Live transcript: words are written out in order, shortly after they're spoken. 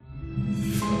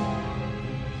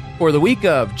For the week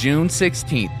of June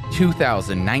 16th,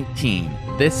 2019,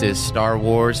 this is Star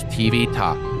Wars TV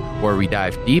Talk, where we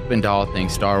dive deep into all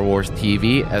things Star Wars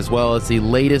TV, as well as the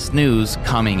latest news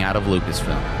coming out of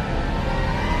Lucasfilm.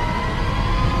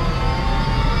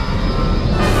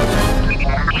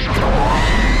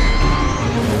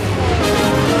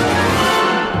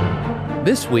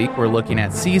 This week, we're looking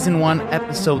at Season 1,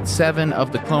 Episode 7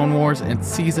 of The Clone Wars and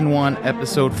Season 1,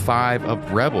 Episode 5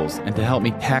 of Rebels. And to help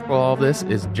me tackle all this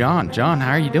is John. John,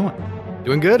 how are you doing?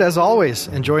 Doing good, as always.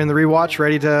 Enjoying the rewatch,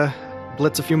 ready to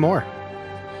blitz a few more.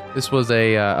 This was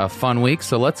a fun week,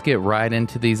 so let's get right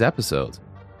into these episodes.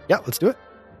 Yeah, let's do it.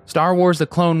 Star Wars The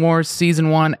Clone Wars,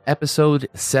 Season 1, Episode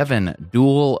 7,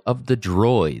 Duel of the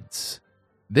Droids.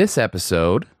 This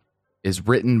episode is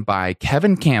written by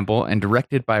Kevin Campbell and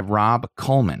directed by Rob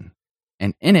Coleman.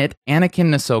 And in it, Anakin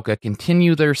and Ahsoka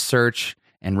continue their search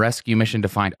and rescue mission to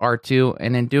find R2,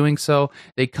 and in doing so,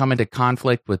 they come into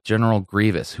conflict with General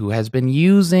Grievous, who has been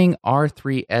using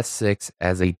R3-S6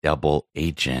 as a double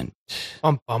agent.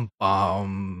 Bum, bum,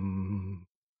 bum.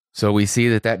 So we see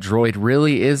that droid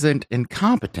really isn't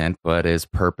incompetent, but is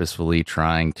purposefully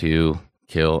trying to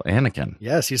kill Anakin.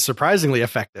 Yes, he's surprisingly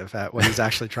effective at what he's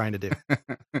actually trying to do.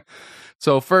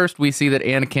 So first, we see that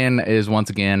Anakin is once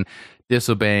again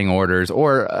disobeying orders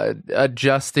or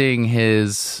adjusting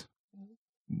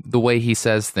the way he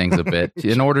says things a bit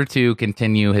in order to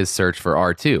continue his search for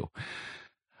R2.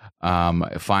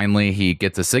 Finally, he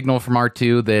gets a signal from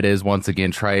R2 that is once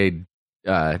again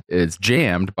is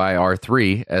jammed by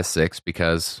R3-S6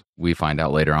 because we find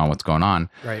out later on what's going on.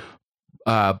 Right.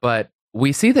 But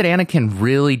we see that Anakin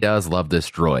really does love this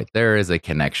droid. There is a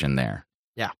connection there.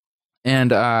 Yeah.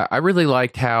 And I really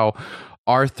liked how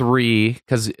R3,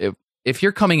 because if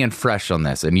you're coming in fresh on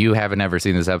this and you haven't ever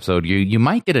seen this episode, you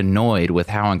might get annoyed with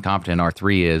how incompetent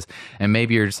R3 is. And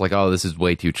maybe you're just like, oh, this is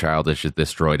way too childish.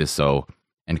 This droid is so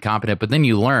incompetent. But then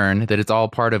you learn that it's all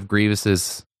part of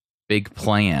Grievous's big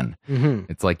plan. Mm-hmm.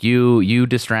 It's like you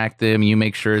distract them, you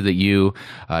make sure that you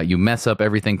mess up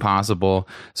everything possible.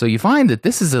 So you find that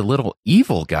this is a little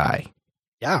evil guy.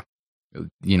 Yeah.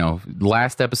 You know,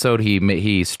 last episode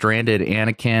he stranded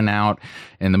Anakin out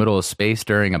in the middle of space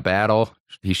during a battle.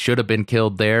 He should have been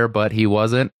killed there, but he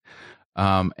wasn't.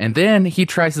 And then he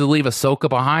tries to leave Ahsoka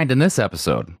behind in this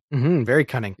episode. Mm-hmm. Very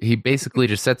cunning. He basically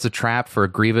just sets a trap for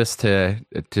Grievous to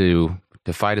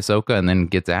fight Ahsoka and then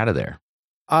gets out of there.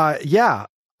 Yeah,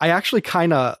 I actually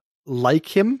kind of like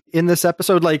him in this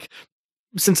episode. Like,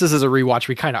 since this is a rewatch,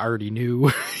 we kind of already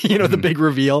knew, the big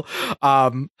reveal.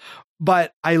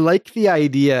 But I like the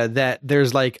idea that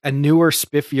there's like a newer,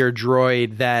 spiffier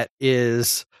droid that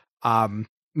is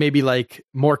maybe like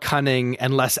more cunning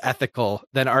and less ethical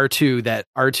than R2 that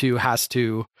R2 has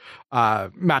to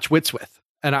match wits with.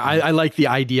 And I like the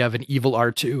idea of an evil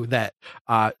R2 that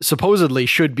supposedly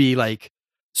should be like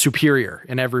superior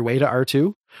in every way to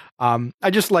R2. I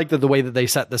just like the way that they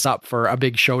set this up for a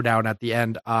big showdown at the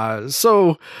end.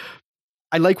 So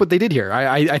I like what they did here.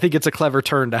 I think it's a clever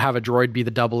turn to have a droid be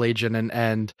the double agent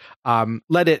and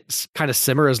let it kind of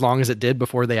simmer as long as it did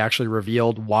before they actually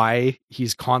revealed why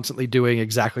he's constantly doing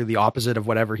exactly the opposite of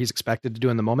whatever he's expected to do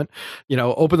in the moment.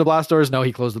 Open the blast doors. No,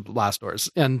 he closed the blast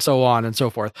doors, and so on and so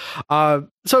forth.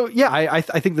 So yeah, I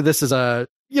think that this is a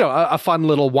fun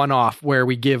little one-off where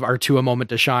we give R2 a moment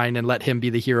to shine and let him be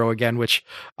the hero again, which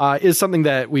is something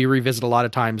that we revisit a lot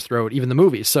of times throughout even the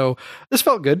movies. So this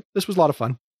felt good. This was a lot of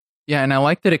fun. Yeah, and I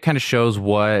like that it kind of shows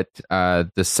what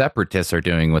the Separatists are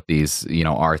doing with these,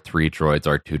 R3 droids,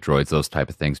 R2 droids, those type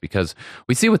of things, because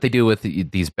we see what they do with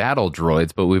these battle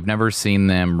droids, but we've never seen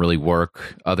them really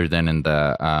work other than in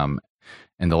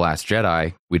the Last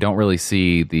Jedi. We don't really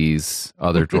see these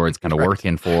other droids kind of right.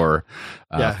 working for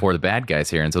the bad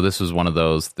guys here. And so this was one of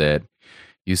those that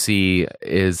you see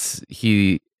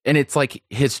and it's like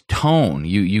his tone.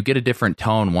 You get a different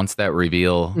tone once that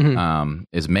reveal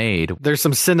is made. There's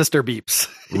some sinister beeps.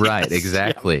 Right, yes,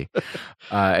 exactly.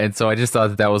 Yeah. And so I just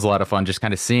thought that was a lot of fun, just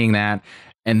kind of seeing that.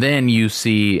 And then you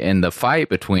see in the fight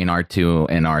between R2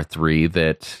 and R3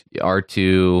 that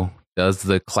R2 does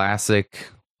the classic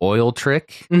oil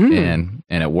trick, and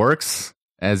it works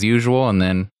as usual. And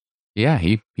then, yeah,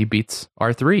 he beats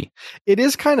R3. It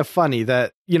is kind of funny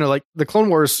that, like the Clone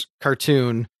Wars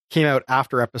cartoon came out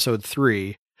after episode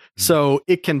 3. So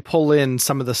it can pull in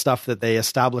some of the stuff that they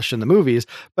established in the movies.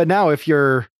 But now if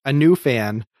you're a new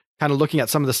fan kind of looking at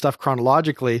some of the stuff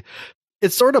chronologically,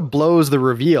 it sort of blows the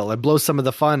reveal. It blows some of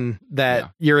the fun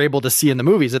that you're able to see in the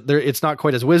movies. It's not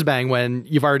quite as whiz bang when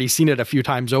you've already seen it a few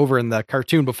times over in the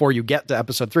cartoon before you get to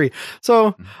episode 3.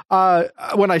 So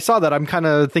when I saw that, I'm kind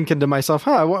of thinking to myself,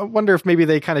 I wonder if maybe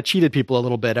they kind of cheated people a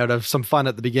little bit out of some fun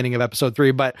at the beginning of episode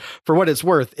 3. But for what it's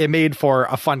worth, it made for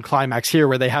a fun climax here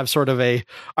where they have sort of I'm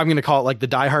going to call it like the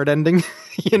Die Hard ending,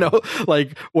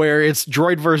 like where it's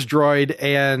droid versus droid,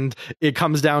 and it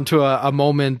comes down to a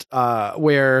moment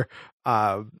where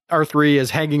R3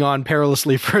 is hanging on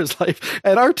perilously for his life,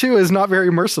 and R2 is not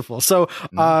very merciful. So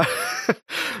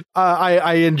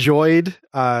I enjoyed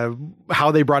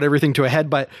how they brought everything to a head,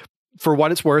 but for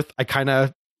what it's worth, I kind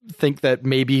of think that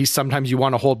maybe sometimes you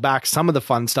want to hold back some of the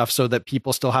fun stuff so that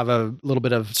people still have a little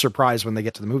bit of surprise when they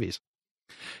get to the movies.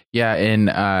 Yeah, and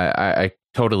I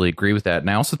totally agree with that. And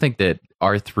I also think that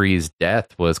R3's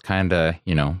death was kind of,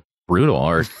 brutal,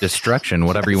 or destruction,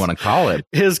 whatever you want to call it.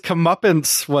 His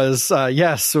comeuppance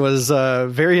was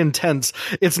very intense.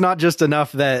 It's not just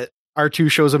enough that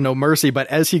R2 shows him no mercy, but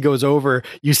as he goes over,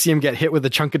 you see him get hit with a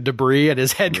chunk of debris and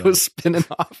his head goes spinning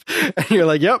off. And you're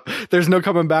like, yep, there's no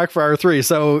coming back for R3.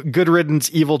 So good riddance,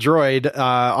 evil droid.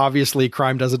 Obviously,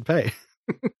 crime doesn't pay.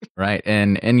 Right.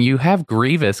 And you have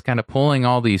Grievous kind of pulling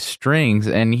all these strings,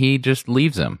 and he just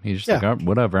leaves him. He's just like, oh,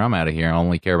 whatever, I'm out of here. I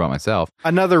only care about myself.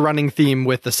 Another running theme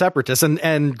with the Separatists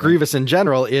and Grievous in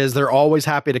general is they're always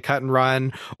happy to cut and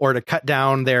run, or to cut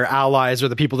down their allies or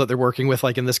the people that they're working with,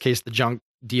 like in this case, the junk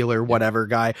dealer, whatever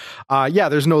guy.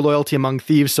 There's no loyalty among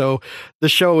thieves. So the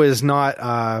show is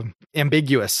not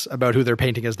ambiguous about who they're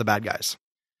painting as the bad guys.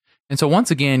 And so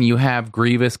once again, you have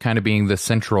Grievous kind of being the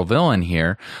central villain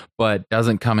here, but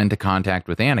doesn't come into contact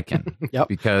with Anakin.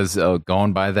 Because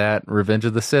going by that Revenge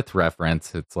of the Sith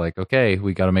reference, it's like, okay,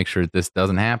 we got to make sure this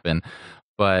doesn't happen.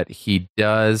 But he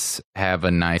does have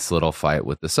a nice little fight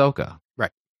with Ahsoka.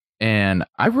 Right. And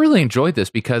I really enjoyed this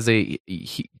because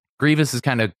Grievous is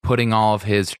kind of putting all of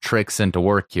his tricks into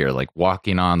work here, like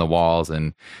walking on the walls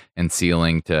and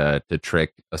ceiling to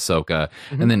trick Ahsoka.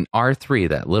 Mm-hmm. And then R3,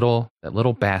 that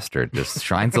little bastard, just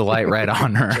shines the light right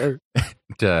on her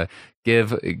to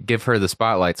give her the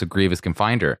spotlight so Grievous can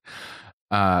find her.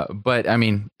 But I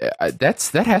mean,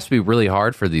 that has to be really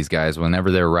hard for these guys whenever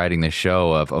they're writing the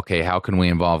show of, okay, how can we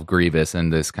involve Grievous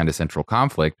in this kind of central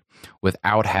conflict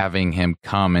without having him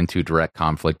come into direct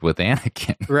conflict with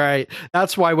Anakin? Right.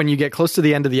 That's why when you get close to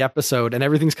the end of the episode and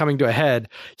everything's coming to a head,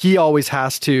 he always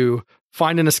has to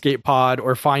find an escape pod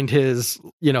or find his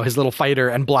little fighter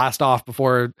and blast off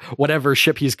before whatever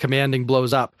ship he's commanding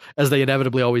blows up, as they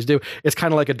inevitably always do. It's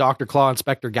kind of like a Dr. Claw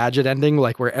Inspector Gadget ending,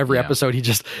 like where every episode he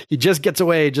just gets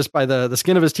away just by the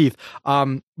skin of his teeth.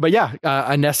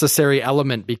 A necessary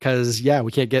element because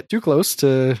we can't get too close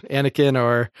to Anakin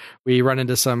or we run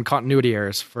into some continuity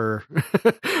errors for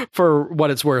for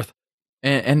what it's worth.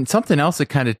 And something else that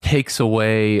kind of takes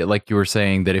away, like you were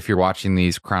saying, that if you're watching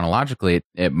these chronologically,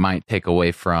 it might take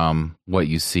away from what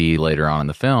you see later on in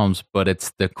the films, but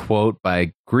it's the quote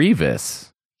by Grievous.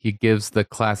 He gives the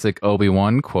classic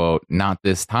Obi-Wan quote, "Not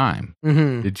this time."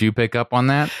 Mm-hmm. Did you pick up on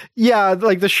that? Yeah,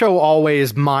 like the show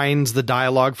always mines the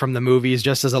dialogue from the movies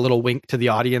just as a little wink to the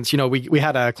audience. We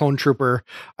had a clone trooper,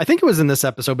 I think it was in this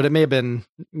episode, but it may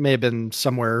have been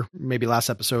somewhere, maybe last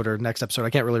episode or next episode.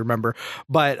 I can't really remember.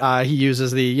 But he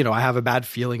uses the, I have a bad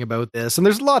feeling about this. And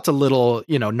there's lots of little,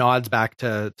 nods back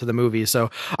to the movie. So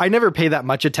I never pay that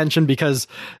much attention because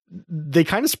they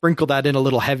kind of sprinkle that in a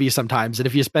little heavy sometimes. And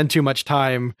if you spend too much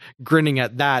time grinning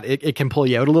at that, it can pull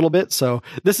you out a little bit. So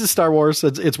this is Star Wars.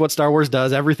 It's what Star Wars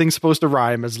does. Everything's supposed to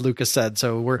rhyme, as Lucas said.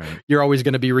 So you're always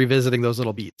going to be revisiting those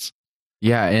little beats.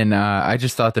 Yeah, and I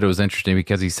just thought that it was interesting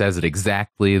because he says it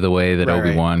exactly the way that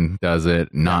Obi-Wan does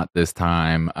it, not this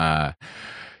time. But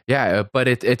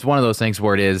it's one of those things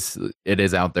where it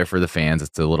is out there for the fans.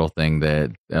 It's a little thing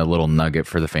a little nugget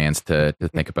for the fans to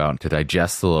think about and to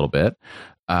digest a little bit.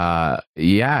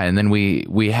 And then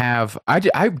we have,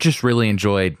 I just really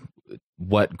enjoyed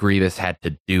what Grievous had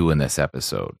to do in this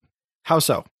episode. How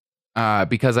so?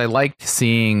 Because I liked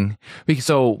seeing,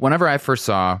 so whenever I first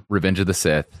saw Revenge of the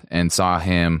Sith and saw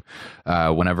him,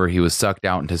 whenever he was sucked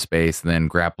out into space and then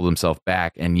grappled himself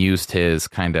back and used his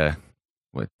kind of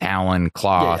talon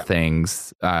claw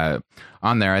things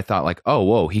on there, I thought like, oh,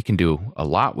 whoa, he can do a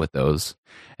lot with those.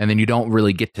 And then you don't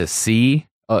really get to see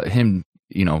him,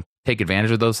 take advantage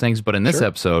of those things. But in this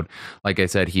episode, like I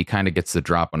said, he kind of gets the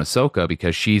drop on Ahsoka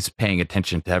because she's paying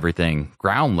attention to everything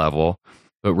ground level,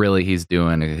 but really he's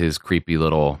doing his creepy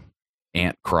little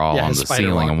ant crawl on the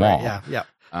ceiling and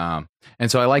wall.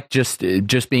 And so I like just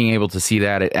being able to see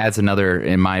that. It adds another,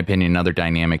 in my opinion, another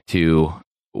dynamic to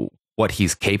what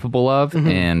he's capable of. Mm-hmm.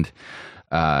 And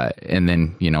And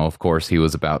then, of course, he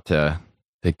was about to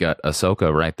gut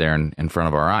Ahsoka right there in front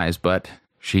of our eyes, but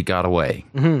she got away.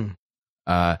 Mm-hmm.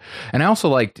 And I also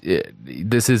liked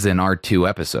this is an R2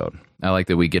 episode. I like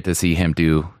that we get to see him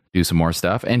do some more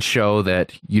stuff and show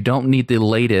that you don't need the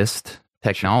latest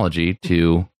technology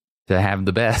to have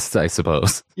the best, I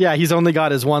suppose. Yeah, he's only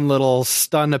got his one little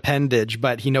stun appendage,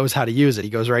 but he knows how to use it. He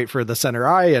goes right for the center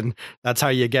eye, and that's how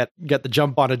you get the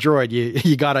jump on a droid.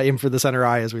 You got to aim for the center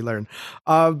eye, as we learn.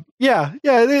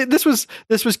 This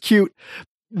was cute.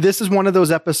 This is one of those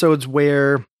episodes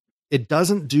where it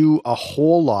doesn't do a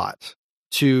whole lot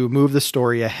to move the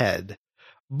story ahead,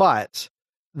 but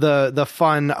the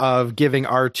fun of giving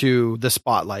R2 the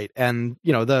spotlight, and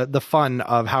the fun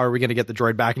of how are we going to get the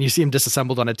droid back, and you see him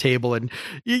disassembled on a table, and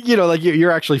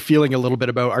you're actually feeling a little bit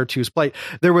about R2's plight.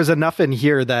 There was enough in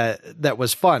here that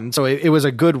was fun, so it was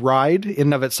a good ride in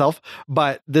and of itself,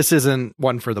 but this isn't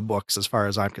one for the books as far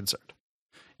as I'm concerned.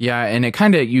 Yeah, and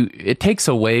it takes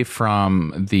away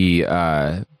from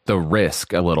the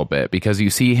risk a little bit, because you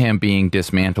see him being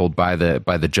dismantled by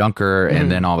the junker, and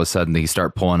then all of a sudden he's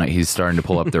starting to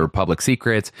pull up the Republic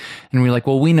secrets, and we're like,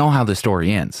 well, we know how the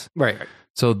story ends, right?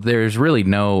 So there's really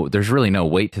no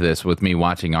weight to this with me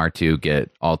watching R2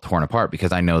 get all torn apart,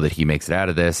 because I know that he makes it out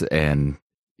of this, and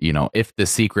if the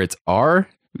secrets are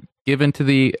given to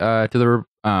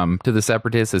the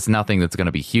separatists, it's nothing that's going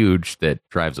to be huge that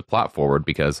drives the plot forward,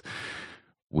 because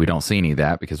we don't see any of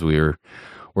that, because we're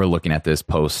looking at this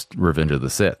post Revenge of the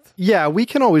Sith. Yeah, we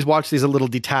can always watch these a little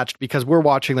detached, because we're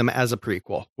watching them as a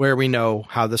prequel where we know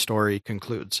how the story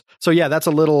concludes. So yeah, that's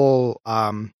a little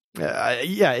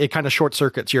it kind of short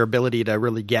circuits your ability to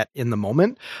really get in the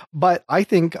moment. But I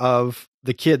think of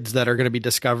the kids that are going to be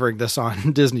discovering this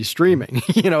on Disney streaming,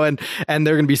 and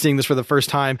they're going to be seeing this for the first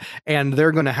time, and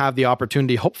they're going to have the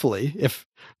opportunity, hopefully, if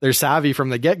they're savvy from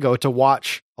the get-go, to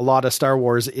watch a lot of Star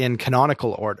Wars in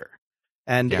canonical order.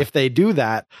 And if they do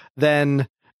that, then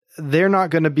they're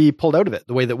not going to be pulled out of it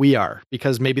the way that we are,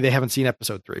 because maybe they haven't seen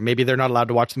episode 3. Maybe they're not allowed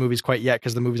to watch the movies quite yet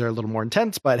because the movies are a little more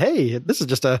intense, but hey, this is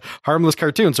just a harmless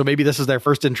cartoon. So maybe this is their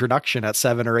first introduction at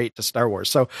 7 or 8 to Star Wars.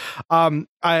 So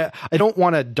I don't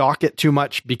want to dock it too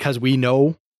much, because we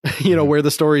know where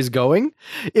the story's going.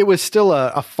 It was still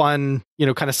a fun,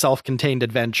 kind of self-contained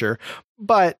adventure.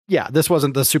 But yeah, this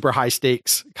wasn't the super high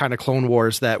stakes kind of Clone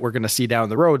Wars that we're going to see down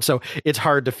the road. So it's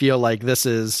hard to feel like this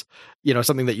is,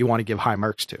 something that you want to give high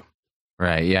marks to.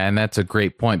 Right. Yeah. And that's a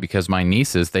great point, because my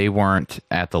nieces, they weren't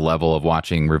at the level of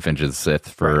watching Revenge of the Sith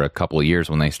for a couple of years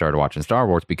when they started watching Star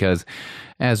Wars, because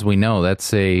as we know,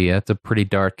 that's a pretty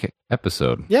dark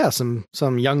episode. Yeah. Some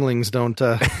younglings don't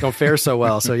fare so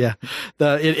well. So yeah,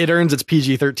 it earns its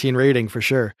PG-13 rating for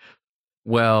sure.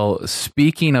 Well,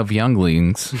 speaking of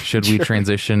younglings, should we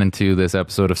transition into this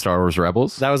episode of Star Wars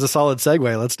Rebels? That was a solid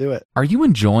segue. Let's do it. Are you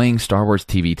enjoying Star Wars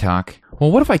TV talk?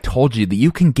 Well, what if I told you that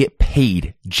you can get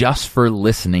paid just for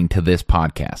listening to this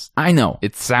podcast? I know,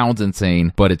 it sounds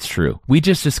insane, but it's true. We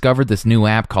just discovered this new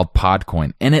app called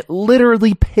Podcoin, and it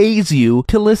literally pays you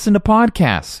to listen to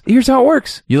podcasts. Here's how it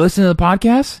works. You listen to the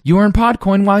podcast, you earn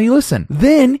Podcoin while you listen.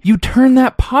 Then you turn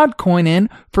that Podcoin in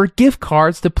for gift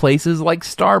cards to places like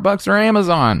Starbucks or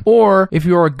Amazon. Or if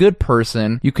you're a good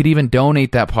person, you could even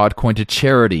donate that Podcoin to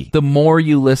charity. The more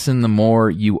you listen, the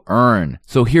more you earn.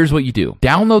 So here's what you do.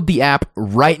 Download the app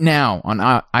right now on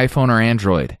iPhone or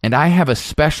Android, and I have a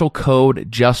special code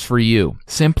just for you.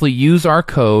 Simply use our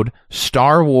code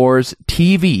Star Wars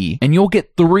TV, and you'll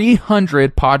get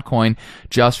 300 Podcoin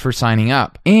just for signing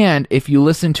up. And if you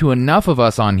listen to enough of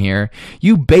us on here,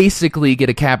 you basically get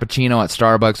a cappuccino at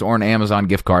Starbucks or an Amazon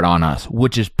gift card on us,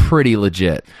 which is pretty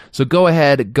legit. So go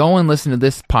ahead, go and listen to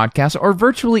this podcast or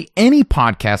virtually any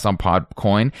podcast on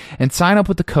Podcoin and sign up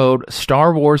with the code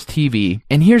Star Wars TV.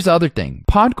 And here's the other thing.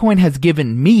 Podcoin has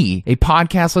given me, a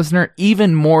podcast listener,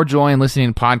 even more joy in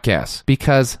listening to podcasts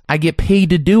because I get paid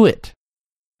to do it.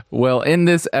 Well, in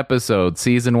this episode,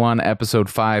 Season 1, Episode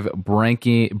 5,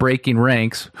 Breaking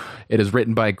Ranks, it is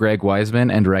written by Greg Wiseman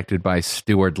and directed by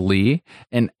Stuart Lee,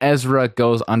 and Ezra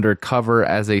goes undercover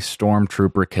as a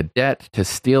stormtrooper cadet to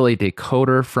steal a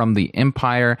decoder from the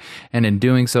Empire, and in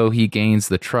doing so, he gains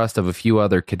the trust of a few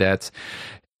other cadets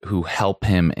who help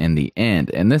him in the end.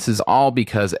 And this is all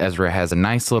because Ezra has a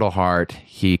nice little heart.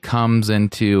 He comes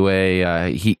into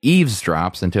he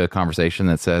eavesdrops into a conversation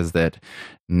that says that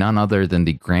none other than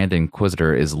the Grand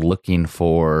Inquisitor is looking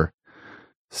for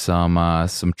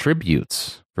some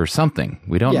tributes for something.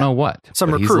 We don't know what. Some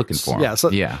recruits. He's looking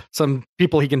for. Yeah. Some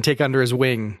people he can take under his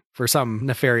wing for some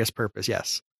nefarious purpose.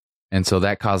 Yes. And so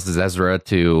that causes Ezra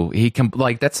to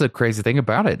that's the crazy thing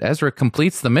about it. Ezra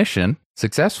completes the mission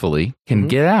successfully, can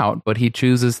get out, but he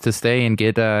chooses to stay and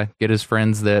get his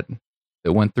friends that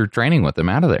went through training with him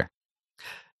out of there.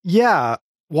 Yeah,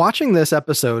 watching this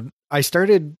episode, I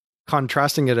started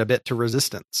contrasting it a bit to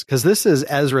Resistance, because this is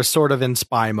Ezra sort of in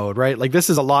spy mode, right? Like this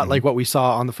is a lot like what we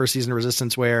saw on the first season of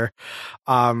Resistance, where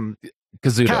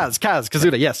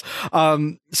Kazuda, yes.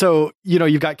 So,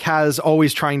 you've got Kaz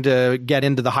always trying to get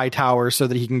into the high tower so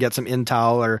that he can get some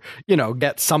intel or,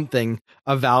 get something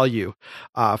of value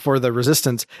for the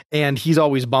Resistance. And he's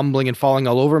always bumbling and falling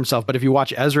all over himself. But if you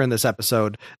watch Ezra in this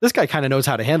episode, this guy kind of knows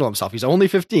how to handle himself. He's only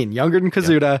 15, younger than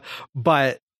Kazuda,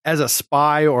 but as a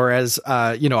spy or as,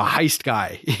 a heist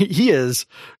guy, he is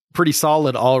pretty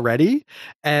solid already.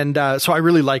 And so I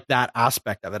really like that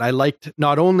aspect of it. I liked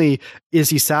not only is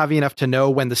he savvy enough to know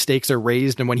when the stakes are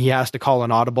raised and when he has to call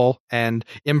an audible and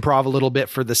improv a little bit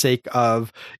for the sake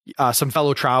of some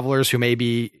fellow travelers who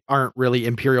maybe aren't really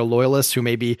Imperial loyalists, who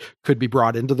maybe could be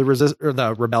brought into the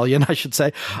the rebellion, I should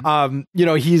say.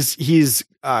 He's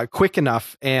quick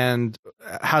enough and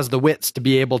has the wits to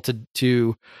be able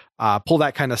to pull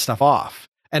that kind of stuff off.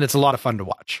 And it's a lot of fun to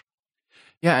watch.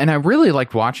 Yeah, and I really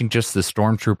liked watching just the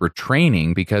stormtrooper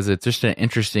training, because it's just an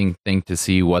interesting thing to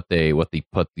see what they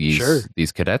put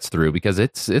these cadets through, because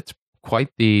it's quite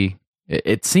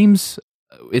it seems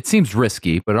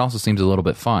risky, but it also seems a little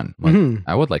bit fun. Like,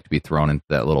 I would like to be thrown into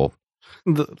that little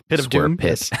the pit of doom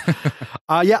pit.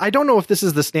 Yeah, I don't know if this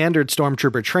is the standard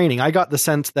stormtrooper training. I got the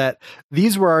sense that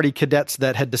these were already cadets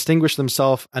that had distinguished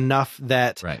themselves enough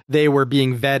that they were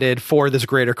being vetted for this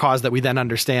greater cause that we then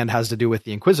understand has to do with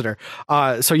the Inquisitor.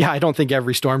 So yeah, I don't think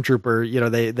every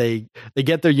stormtrooper, they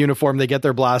get their uniform, they get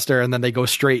their blaster, and then they go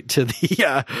straight to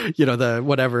the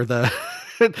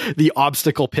the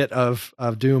obstacle pit of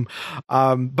doom.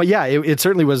 But yeah, it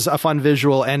certainly was a fun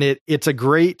visual, and it's a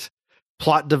great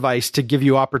plot device to give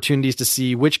you opportunities to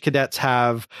see which cadets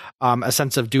have a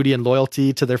sense of duty and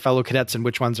loyalty to their fellow cadets and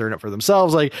which ones are in it for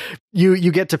themselves. Like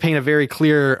you get to paint a very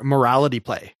clear morality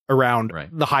play around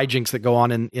the hijinks that go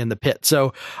on in the pit.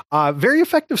 So very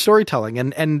effective storytelling.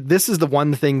 And this is the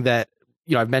one thing that,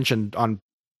 I've mentioned on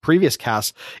previous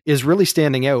casts is really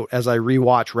standing out as I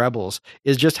rewatch Rebels,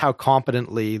 is just how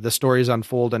competently the stories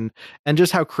unfold and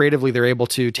just how creatively they're able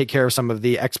to take care of some of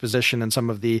the exposition and some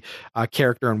of the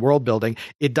character and world building.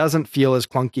 It doesn't feel as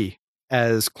clunky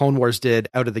as Clone Wars did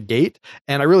out of the gate.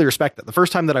 And I really respect that. The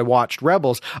first time that I watched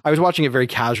Rebels, I was watching it very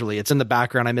casually. It's in the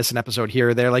background. I miss an episode here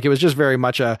or there. Like it was just very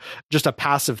much just a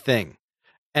passive thing.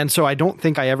 And so I don't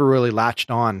think I ever really latched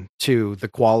on to the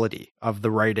quality of the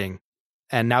writing.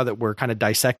 And now that we're kind of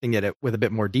dissecting it with a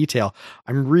bit more detail,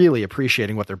 I'm really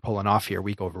appreciating what they're pulling off here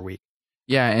week over week.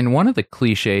 Yeah, and one of the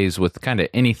cliches with kind of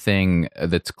anything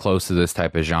that's close to this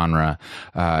type of genre,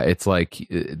 it's like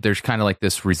there's kind of like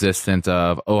this resistance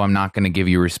of, I'm not going to give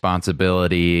you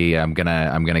responsibility. I'm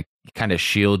gonna kind of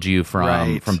shield you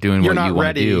from doing what you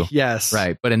want to do. Yes,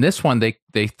 right. But in this one,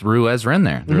 they threw Ezra in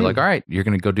there. They're like, all right, you're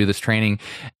going to go do this training,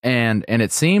 and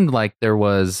it seemed like there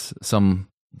was some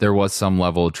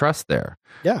level of trust there.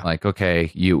 Yeah, like, okay,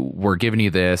 we're giving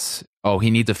you this. Oh, he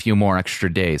needs a few more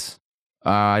extra days.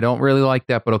 I don't really like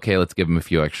that, but okay, let's give him a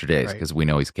few extra days because we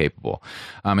know he's capable.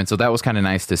 And so that was kind of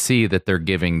nice to see that they're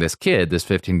giving this kid, this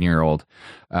 15-year-old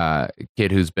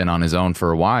kid who's been on his own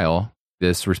for a while,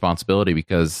 this responsibility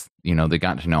because, they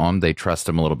got to know him. They trust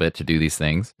him a little bit to do these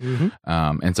things.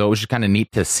 And so it was just kind of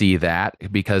neat to see that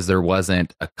because there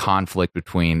wasn't a conflict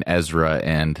between Ezra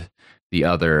and the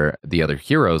other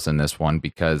heroes in this one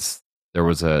because there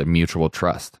was a mutual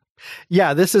trust.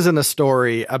 Yeah, this isn't a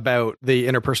story about the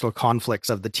interpersonal conflicts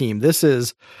of the team.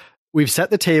 We've set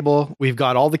the table. We've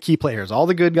got all the key players, all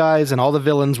the good guys and all the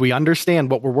villains. We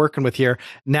understand what we're working with here.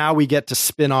 Now we get to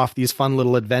spin off these fun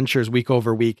little adventures week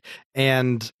over week.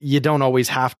 And you don't always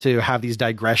have to have these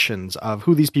digressions of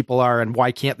who these people are and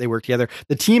why can't they work together.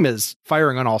 The team is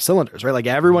firing on all cylinders, right? Like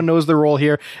everyone knows their role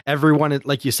here. Everyone,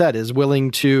 like you said, is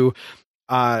willing to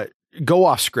go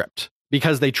off script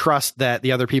because they trust that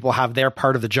the other people have their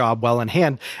part of the job well in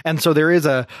hand. And so there is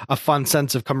a fun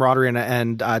sense of camaraderie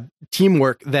and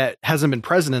teamwork that hasn't been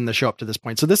present in the show up to this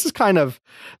point. So this is kind of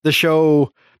the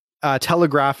show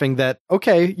telegraphing that,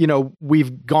 okay,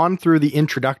 we've gone through the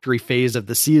introductory phase of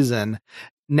the season.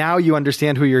 Now you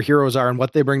understand who your heroes are and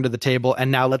what they bring to the table. And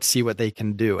now let's see what they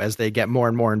can do as they get more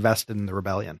and more invested in the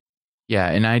rebellion. Yeah,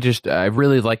 and I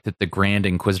really like that the Grand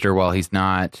Inquisitor, while he's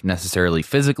not necessarily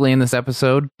physically in this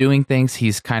episode doing things,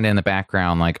 he's kind of in the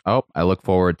background like, oh, I look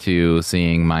forward to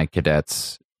seeing my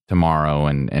cadets tomorrow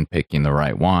and picking the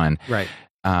right one. Right.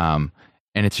 And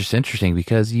it's just interesting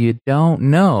because you don't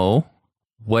know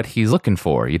what he's looking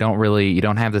for. You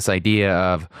don't have this idea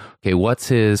of, okay, what's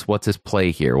his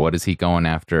play here? What is he going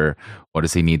after? What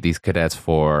does he need these cadets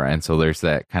for? And so there's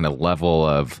that kind of level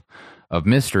of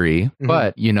mystery. Mm-hmm.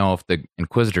 But if the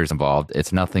Inquisitor's involved,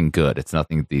 it's nothing good. It's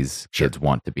nothing these kids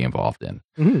want to be involved in.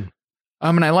 Mm-hmm.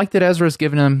 And I like that Ezra's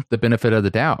giving him the benefit of the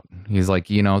doubt. He's like,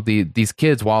 these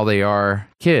kids, while they are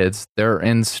kids, they're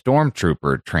in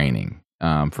stormtrooper training.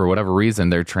 For whatever reason,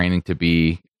 they're training to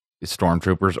be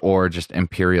stormtroopers or just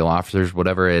Imperial officers,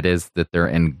 whatever it is that they're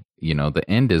in. The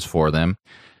end is for them.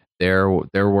 They're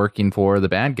working for the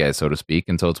bad guys, so to speak.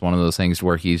 And so it's one of those things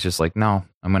where he's just like, no,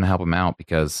 I'm going to help them out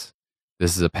because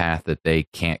this is a path that they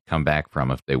can't come back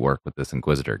from if they work with this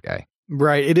Inquisitor guy.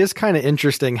 Right. It is kind of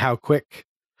interesting how quick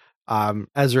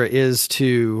Ezra is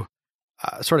to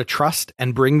sort of trust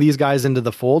and bring these guys into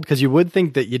the fold, because you would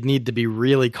think that you'd need to be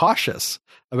really cautious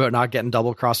about not getting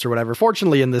double crossed or whatever.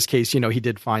 Fortunately, in this case, he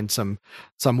did find some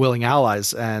willing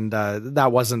allies, and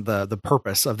that wasn't the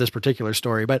purpose of this particular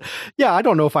story. But yeah, I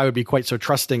don't know if I would be quite so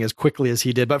trusting as quickly as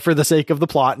he did, but for the sake of the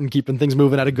plot and keeping things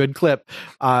moving at a good clip,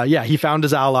 he found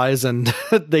his allies, and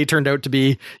they turned out to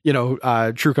be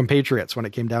true compatriots when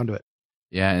it came down to it.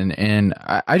 Yeah, and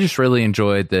I just really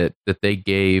enjoyed that they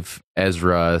gave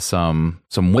Ezra some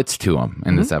wits to him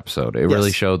in this episode. It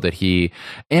really showed that he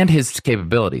and his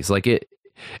capabilities. Like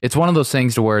it's one of those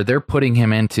things to where they're putting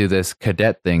him into this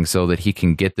cadet thing so that he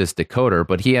can get this decoder,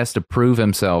 but he has to prove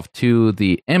himself to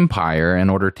the Empire in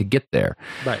order to get there.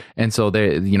 Right. And so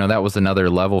that was another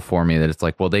level for me, that it's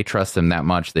like, well, they trust him that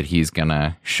much that he's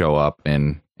gonna show up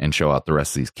and show out the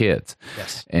rest of these kids.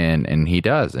 Yes. And he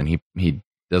does, and he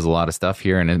does a lot of stuff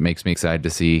here, and it makes me excited to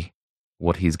see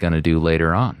what he's going to do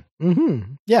later on.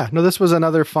 Mm-hmm. Yeah, no, this was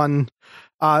another fun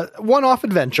one-off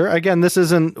adventure. Again, this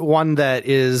isn't one that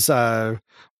is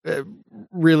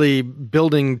really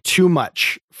building too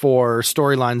much for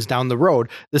storylines down the road.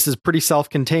 This is pretty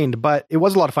self-contained, but it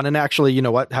was a lot of fun. And actually, you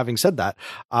know what, having said that,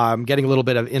 getting a little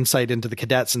bit of insight into the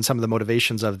cadets and some of the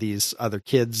motivations of these other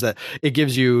kids, that it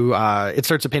gives you, it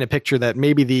starts to paint a picture that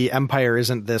maybe the Empire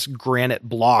isn't this granite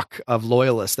block of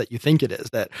loyalists that you think it is,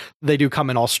 that they do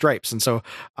come in all stripes. And so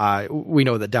we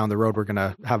know that down the road, we're going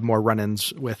to have more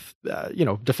run-ins with,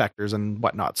 defectors and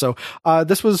whatnot. So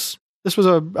this was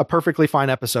a perfectly fine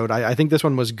episode. I think this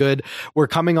one was good. We're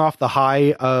coming off the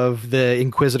high of the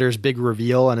Inquisitor's big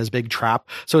reveal and his big trap.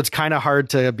 So it's kind of hard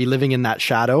to be living in that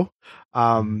shadow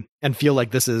and feel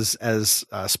like this is as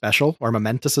special or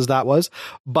momentous as that was.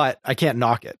 But I can't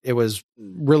knock it. It was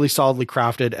really solidly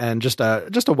crafted and just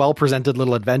a well-presented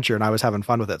little adventure, and I was having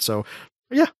fun with it. So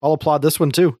yeah, I'll applaud this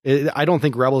one too. I don't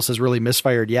think Rebels has really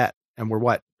misfired yet. And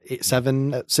we're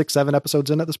 7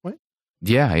 episodes in at this point?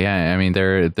 Yeah. I mean,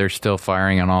 they're still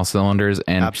firing on all cylinders,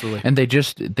 and absolutely, and they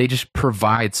just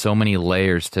provide so many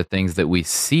layers to things that we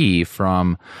see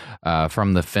from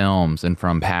the films and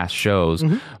from past shows.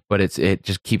 Mm-hmm. But it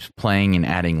just keeps playing and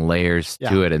adding layers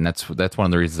to it, and that's one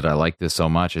of the reasons that I like this so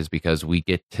much, is because we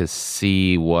get to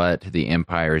see what the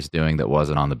Empire is doing that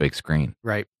wasn't on the big screen.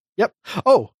 Right. Yep.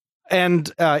 Oh.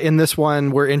 And in this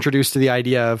one, we're introduced to the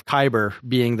idea of Kyber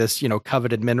being this,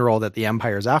 coveted mineral that the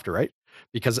Empire is after, right?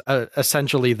 Because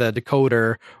essentially the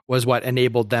decoder was what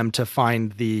enabled them to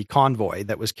find the convoy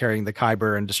that was carrying the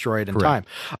Kyber and destroy it in time.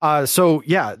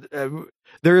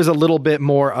 There is a little bit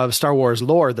more of Star Wars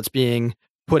lore that's being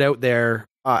put out there,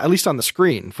 at least on the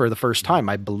screen for the first time,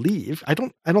 I believe. I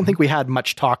don't think we had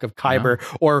much talk of Kyber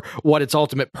or what its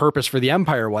ultimate purpose for the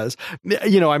Empire was.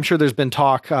 I'm sure there's been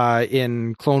talk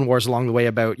in Clone Wars along the way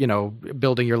about,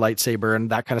 building your lightsaber and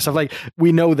that kind of stuff. Like,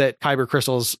 we know that Kyber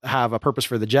crystals have a purpose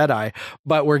for the Jedi,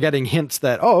 but we're getting hints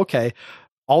that,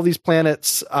 all these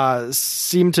planets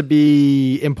seem to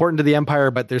be important to the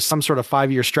Empire, but there's some sort of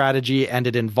 5-year strategy, and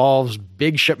it involves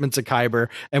big shipments of Kyber,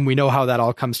 and we know how that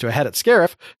all comes to a head at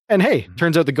Scarif. And hey,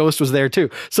 turns out the Ghost was there too.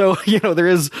 So there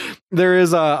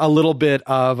is a little bit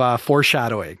of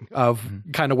foreshadowing of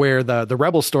kind of where the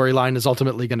Rebel storyline is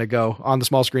ultimately going to go on the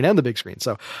small screen and the big screen.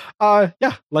 So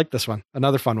like this one,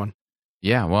 another fun one.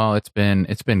 Yeah, well, it's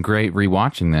been great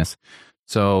rewatching this.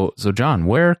 So John,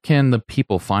 where can the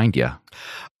people find you?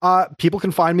 People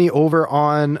can find me over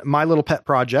on my little pet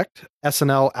project,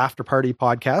 SNL After Party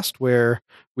Podcast, where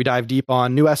we dive deep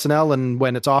on new SNL, and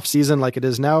when it's off season like it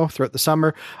is now throughout the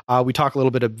summer, we talk a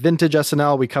little bit of vintage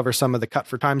SNL. We cover some of the cut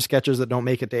for time sketches that don't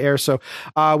make it to air. So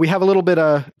we have a little bit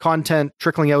of content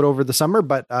trickling out over the summer,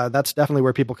 but that's definitely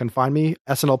where people can find me,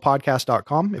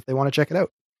 snlpodcast.com, if they want to check it out.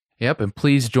 Yep, and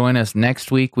please join us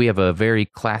next week. We have a very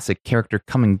classic character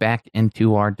coming back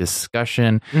into our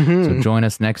discussion. So join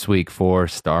us next week for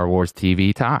Star Wars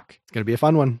TV Talk. It's going to be a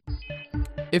fun one.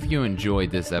 If you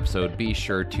enjoyed this episode, be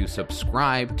sure to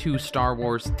subscribe to Star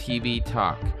Wars TV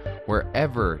Talk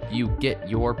wherever you get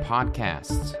your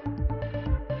podcasts.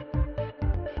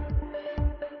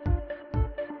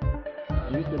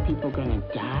 Are the people gonna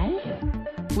die?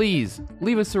 Please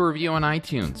leave us a review on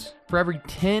iTunes. For every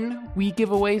 10, we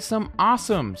give away some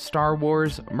awesome Star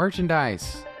Wars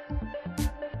merchandise.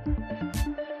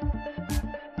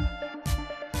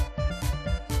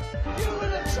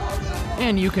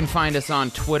 And you can find us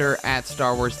on Twitter at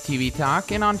Star Wars TV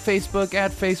Talk and on Facebook at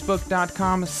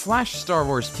facebook.com/Star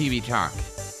Wars TV Talk.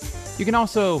 You can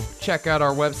also check out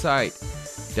our website,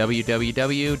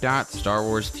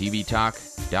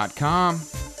 www.starwarstvtalk.com.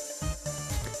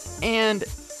 And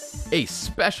a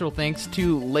special thanks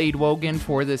to Lade Wogan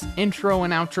for this intro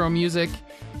and outro music.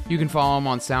 You can follow him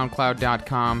on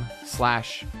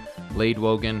soundcloud.com/Lade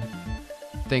Wogan.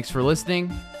 Thanks for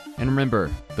listening, and remember,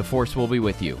 the Force will be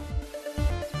with you.